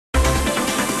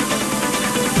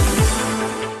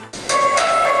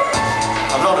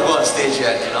stage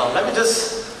yet, you know. Let me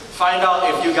just find out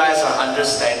if you guys are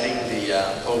understanding the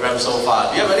program so far.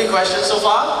 Do you have any questions so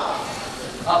far?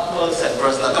 Up close and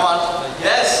personal. Come on.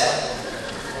 Yes?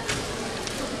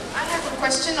 I have a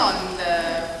question on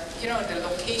the, the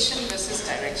location versus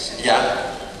direction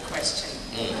question.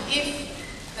 If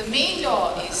the main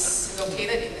door is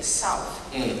located in the south,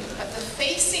 but the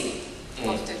facing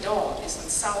of the door is on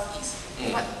southeast,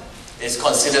 what? It's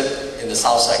considered in the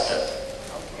south sector.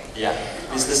 Okay. Yeah,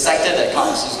 it's the sector that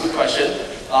counts. It's a good question.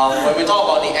 When we talk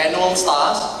about the annual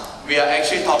stars, we are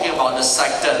actually talking about the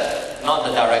sector, not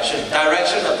the direction.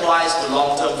 Direction applies to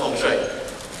long-term Feng Shui.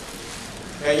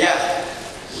 Yeah.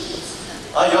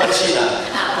 Oh, you want to cheat?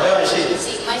 Why you want to cheat?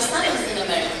 See, my son is in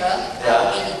America.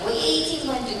 And waiting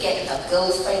when to get a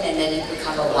girlfriend and then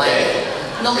become a wife.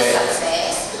 No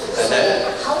success. So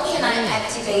how can I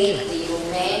activate the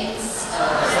romance?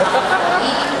 Each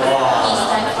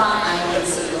time I'm in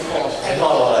Singapore.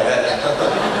 Cannot like that.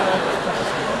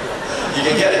 You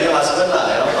can get a new husband,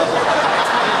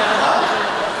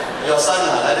 Your son,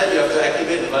 like that you have to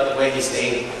activate where he's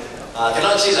staying.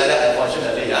 Cannot cheat like that,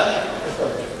 unfortunately.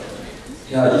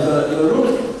 Yeah, if a room,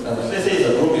 let's say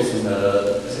the room is in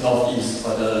the northeast,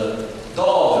 but the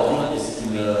door of the room is in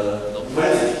the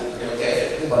west.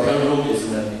 Okay. But the room is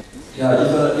in the if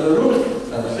a room,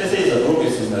 let's say the room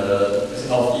is in the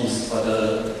northeast, but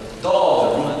the door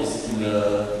of the room is in the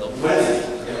west.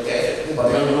 Okay. But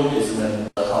the room is in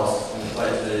the house.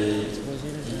 But the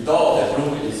door of the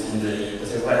room is in the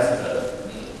west.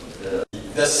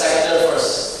 The sector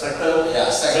first. Sector? Yeah,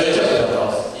 sector.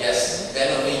 Sector. Yes. Then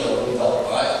only your room door.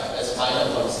 Alright? That's final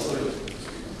consideration.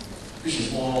 Which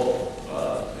is more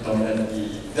dominant?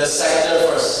 The sector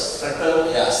first.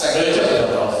 Sector? Yeah, sector.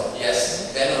 Sector.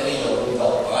 Yes. Then only your room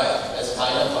door. Alright? That's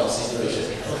final consideration.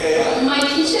 Okay. My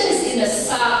kitchen is in the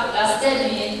south. Does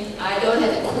that mean I don't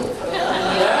have to cook for 1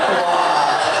 year?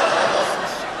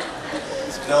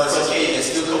 No, it's okay. You can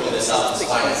still cook in the south. It's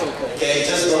fine. Okay,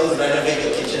 just don't renovate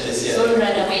your kitchen this year. Don't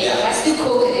renovate. Yeah. I still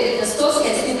cook it. The stores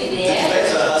can still be there.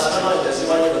 Depends on your husband, or does he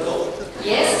want you to cook?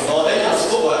 Yes. No, then you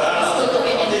still cook.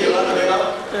 Until you run away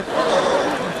now.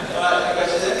 Alright,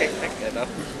 questions there? Okay, thank you.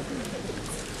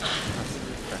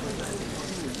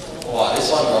 Wow, this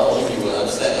one only you will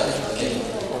understand. Okay.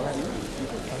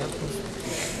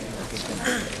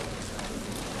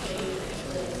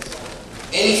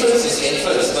 Inference is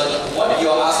inference, but what you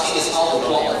are asking is how to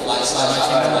plot a lifestyle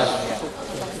chart.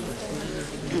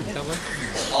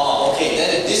 Oh, okay,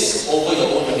 then this over your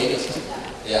own unit.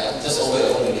 Yeah, just over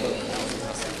your own unit.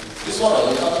 This one, or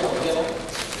you come here?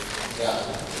 Yeah.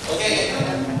 Okay.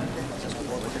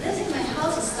 Let's say my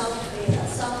house is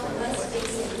southwest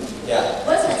facing. Yeah.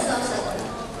 Where's my south center?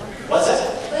 What's that?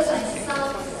 Where's my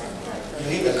south center? You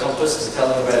need a compass to tell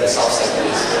me where the south center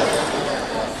is.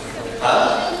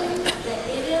 Huh? The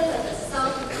area where the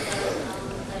south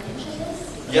dimension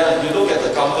is? Yeah, you look at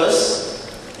the compass,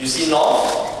 you see north,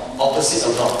 opposite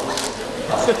of north.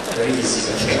 Very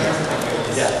easy, okay?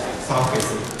 Yeah. South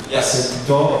facing. Yes. The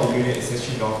door of the unit is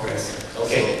actually northwest.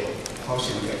 Okay. How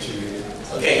should we activate it?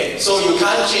 Okay, so you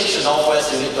can't change the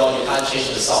northwest unit door, you can't change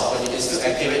the south, but you can still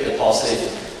activate the positive.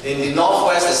 In the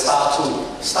northwest is star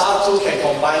 2. Star 2 can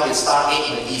combine with star 8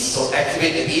 in the east. So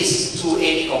activate the east, 2,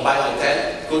 8 combined with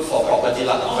 10, good for property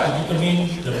luck. Right?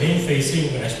 Determine the main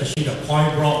facing, especially the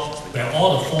point block, where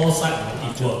all the four sides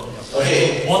are equal.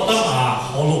 Okay. Bottom are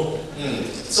hollow.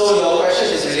 So your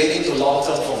question is relating to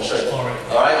long-term Feng Shui.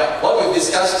 Correct. Alright, what we've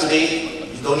discussed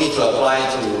today, you don't need to apply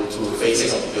to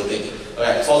facing of the building.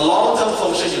 Alright, for long-term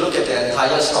Feng Shui, you look at the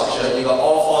entire structure, you got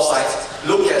all 4 sides,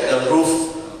 look at the roof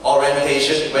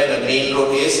orientation, where the main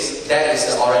road is, that is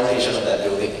the orientation of that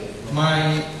building.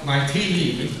 My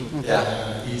TV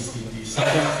is in the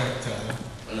southern sector,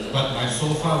 but my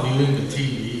sofa viewing the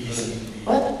TV is in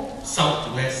the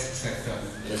southwest sector.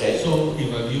 Okay. So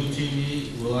if I view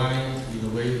TV, will I in a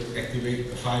way activate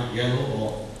the 5 yellow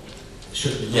or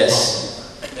should be no problem?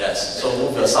 Yes. So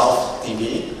move your south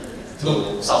TV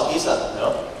to southeast, you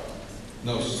know?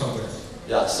 No, southwest.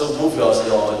 Yeah, so move your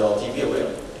TV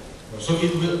away. So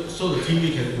it will. So the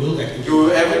TV will activate.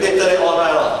 You every day turn it on,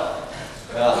 right?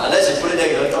 Yeah, unless you put it there,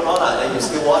 you don't turn on, then you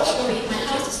still watch. Sorry, my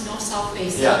house is north-south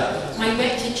facing. Yeah. My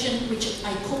wet kitchen, which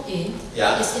I cook in,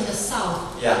 is in the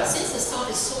south. Yeah. Since the south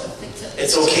is so afflicted.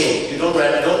 It's okay. You don't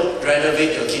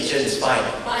renovate your kitchen. It's fine.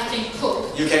 But I can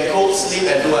cook. You can cook, sleep,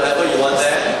 and do whatever you want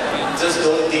there. Just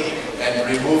don't dig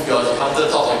and remove your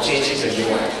countertop and change it to a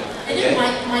new one. And then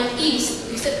my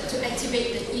east, you said to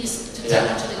activate the east to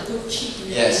tap into the good chi.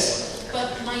 Yes.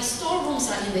 But my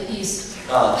storerooms are in the east.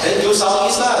 Then do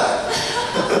southeast lah.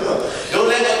 Don't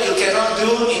let what you cannot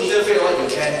do interfere what you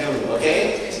can do,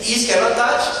 okay? East cannot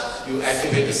touch, you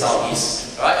activate the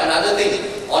southeast. Right? Another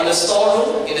thing, on the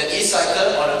storeroom, in the east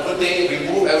sector, on a good day,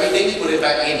 remove everything, put it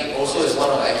back in. Also is one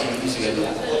of the activities you can do.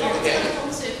 Okay.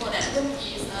 Feng Shui for that room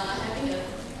is having a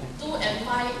 2 and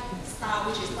 5 star,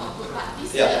 which is not good. But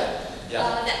this year,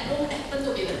 that room happened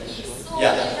to be the east. So if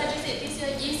I just say this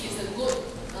year east is a good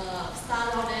star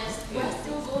around there, will I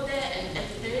still go there and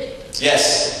activate it?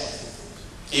 Yes.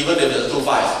 Even if it's a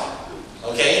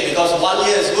 2-5. Okay? Because 1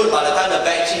 year is good, by the time the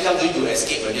bad chi comes to you, you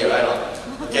escape already, right?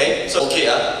 Okay? So, okay,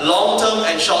 long term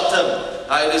and short term.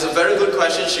 There's a very good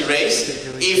question she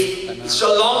raised. If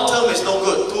long term is no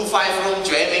good, 2-5 room,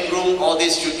 jamming room, all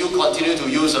this, should you continue to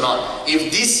use or not?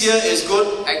 If this year is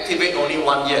good, activate only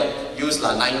 1 year. Use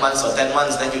 9 months or 10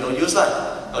 months, then you don't use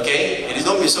that. Okay? And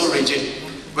don't be so rigid.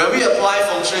 When we apply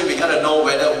Feng Shui, we gotta know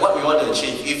what we want to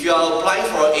achieve. If you are applying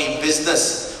for a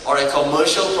business or a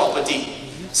commercial property,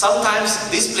 sometimes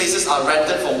these places are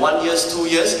rented for 1 year, 2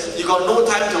 years. You got no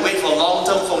time to wait for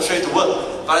long-term Feng Shui to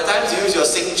work. By the time you use your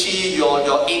Sing Chi,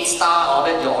 your 8 star, or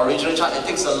then your original chart, it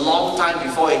takes a long time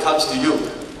before it comes to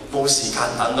you.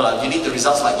 You need the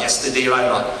results like yesterday,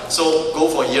 right? So go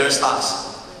for year stars.